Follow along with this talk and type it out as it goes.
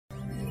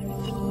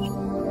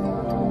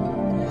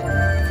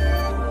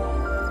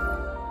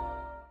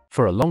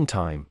For a long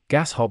time,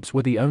 gas hobs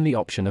were the only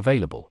option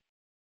available.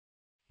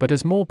 But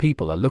as more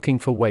people are looking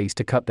for ways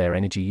to cut their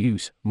energy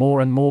use,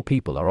 more and more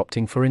people are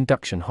opting for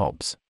induction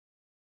hobs.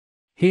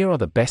 Here are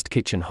the best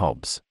kitchen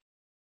hobs.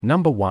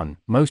 Number 1,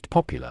 most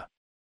popular.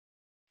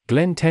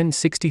 Glen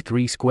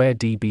 1063 Square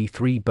DB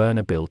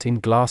 3-burner built-in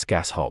glass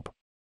gas hob.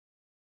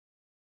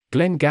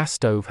 Glen gas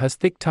stove has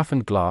thick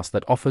toughened glass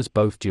that offers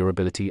both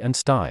durability and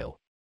style.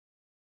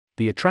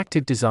 The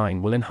attractive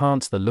design will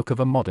enhance the look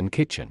of a modern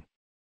kitchen.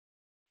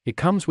 It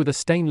comes with a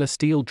stainless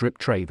steel drip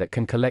tray that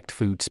can collect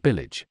food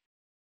spillage.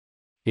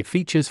 It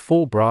features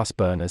 4 brass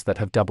burners that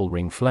have double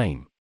ring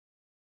flame.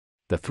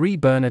 The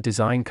 3-burner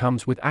design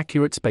comes with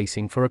accurate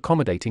spacing for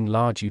accommodating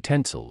large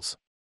utensils.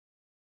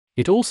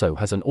 It also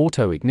has an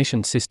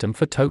auto-ignition system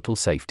for total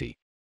safety.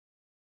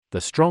 The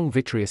strong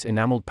vitreous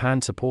enameled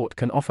pan support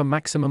can offer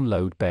maximum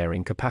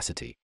load-bearing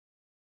capacity.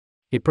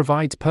 It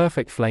provides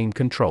perfect flame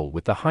control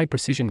with the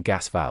high-precision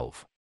gas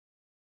valve.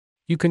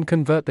 You can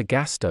convert the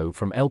gas stove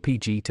from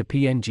LPG to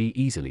PNG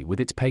easily with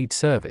its paid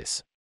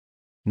service.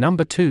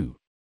 Number 2.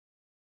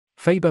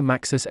 Faber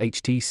Maxus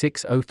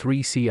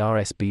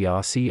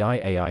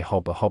HT603CRSBRCIAI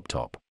Hob, a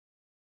hobtop.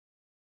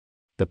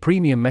 The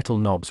premium metal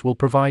knobs will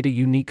provide a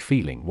unique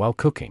feeling while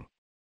cooking.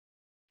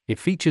 It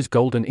features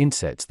golden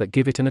insets that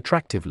give it an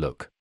attractive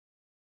look.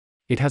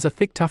 It has a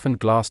thick toughened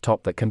glass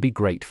top that can be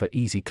great for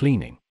easy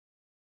cleaning.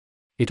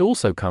 It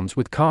also comes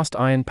with cast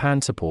iron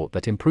pan support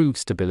that improves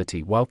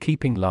stability while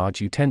keeping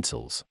large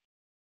utensils.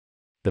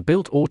 The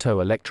built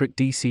auto-electric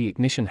DC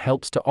ignition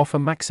helps to offer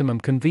maximum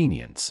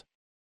convenience.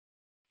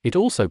 It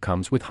also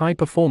comes with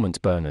high-performance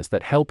burners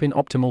that help in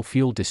optimal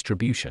fuel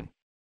distribution.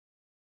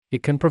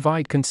 It can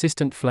provide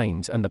consistent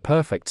flames, and the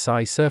perfect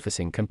size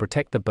surfacing can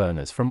protect the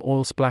burners from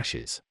oil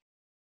splashes.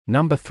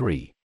 Number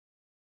 3.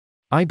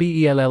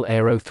 iBELL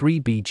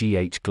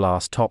AERO3BGH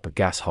Glass Top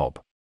Gas Hob.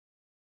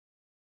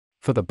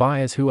 For the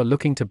buyers who are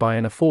looking to buy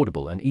an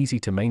affordable and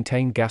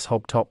easy-to-maintain gas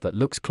hob top that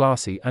looks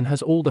classy and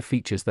has all the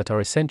features that are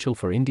essential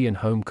for Indian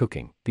home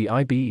cooking, the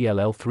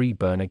iBELL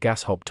 3-burner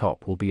gas hob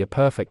top will be a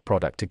perfect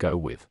product to go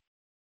with.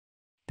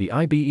 The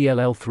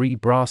iBELL 3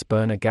 brass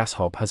burner gas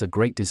hob has a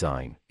great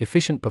design,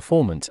 efficient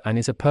performance, and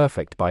is a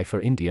perfect buy for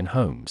Indian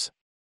homes.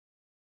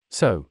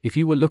 So, if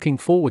you were looking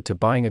forward to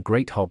buying a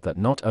great hob that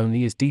not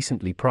only is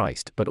decently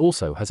priced but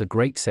also has a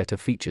great set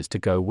of features to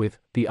go with,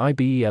 the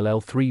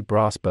iBELL 3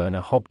 brass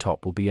burner hob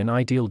top will be an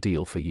ideal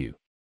deal for you.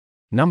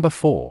 Number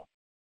 4.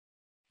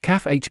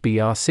 Kaff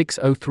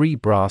HBR603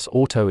 Brass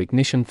Auto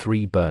Ignition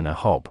 3-burner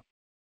hob.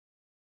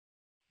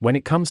 When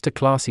it comes to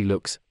classy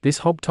looks, this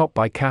hobtop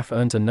by Kaff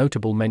earns a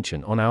notable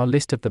mention on our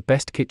list of the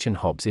best kitchen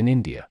hobs in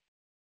India.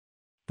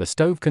 The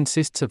stove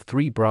consists of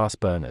 3 brass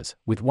burners,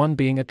 with one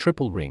being a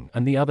triple ring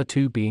and the other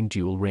 2 being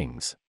dual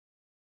rings.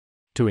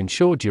 To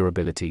ensure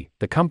durability,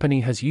 the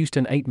company has used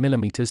an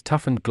 8mm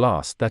toughened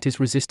glass that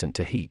is resistant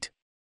to heat.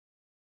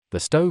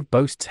 The stove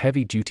boasts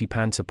heavy-duty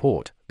pan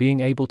support, being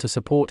able to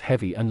support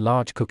heavy and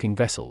large cooking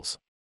vessels.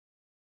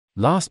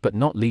 Last but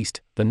not least,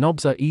 the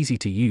knobs are easy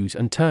to use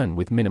and turn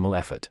with minimal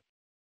effort.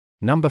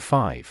 Number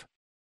 5.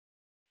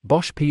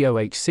 Bosch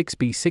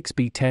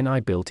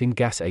POH6B6B10i Built-in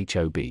Gas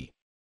HOB.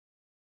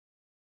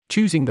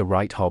 Choosing the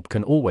right hob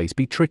can always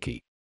be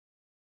tricky.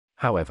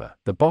 However,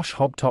 the Bosch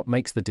hobtop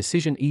makes the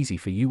decision easy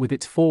for you with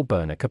its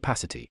 4-burner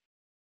capacity.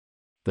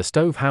 The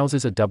stove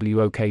houses a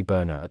WOK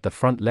burner at the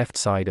front left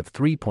side of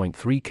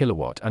 3.3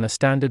 kW and a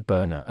standard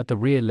burner at the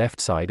rear left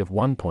side of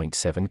 1.7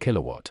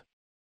 kW.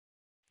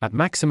 At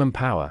maximum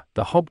power,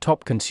 the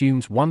hobtop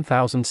consumes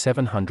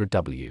 1700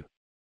 W.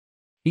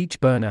 Each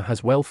burner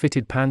has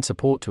well-fitted pan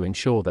support to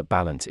ensure that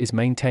balance is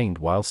maintained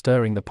while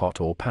stirring the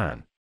pot or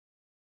pan.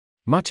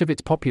 Much of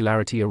its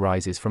popularity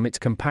arises from its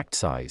compact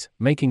size,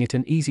 making it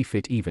an easy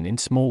fit even in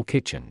small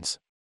kitchens.